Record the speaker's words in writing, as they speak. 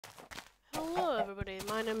Hello everybody,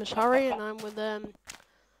 my name is Harry and I'm with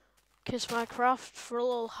Kiss Minecraft for a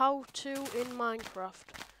little how-to in Minecraft.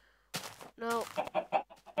 Now,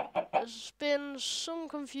 there's been some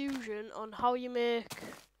confusion on how you make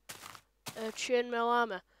chainmail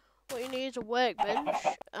armor. What you need is a workbench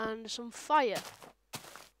and some fire.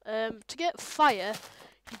 To get fire,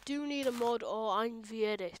 you do need a mod or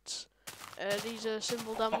IronVedit. These are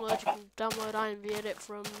simple downloads. You can download IronVedit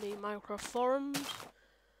from the Minecraft forums.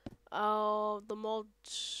 The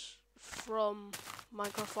mods from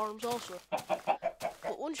Minecraft forums also.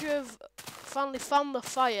 But once you've finally found the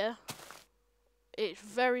fire, it's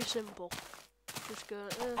very simple. Just go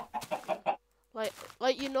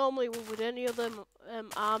like you normally would with any other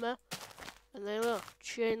armor, and then look,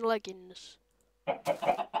 chain leggings,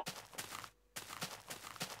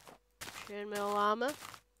 chainmail armor.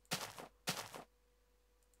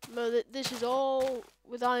 No, this is all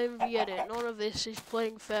with IronVedit. None of this is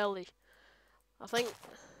playing fairly. I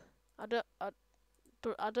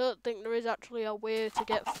don't think there is actually a way to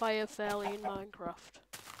get fire fairly in Minecraft.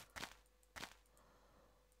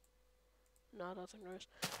 No, I don't think there is.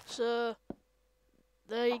 So,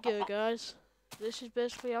 there you go, guys. This is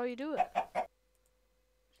basically how you do it.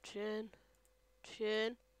 Chain,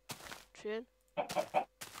 chain, chain,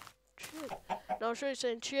 chain. Now, I'm sure you're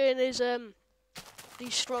saying chain is the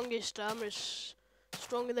strongest armor. It's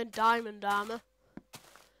stronger than diamond armor,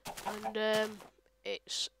 and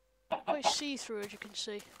it's quite see-through, as you can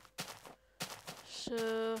see.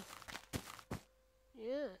 So,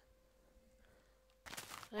 yeah.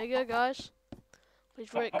 There you go, guys.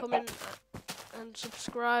 Please rate, comment, and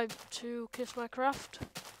subscribe to Kiss Minecraft.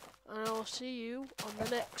 And I will see you on the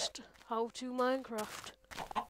next How to Minecraft.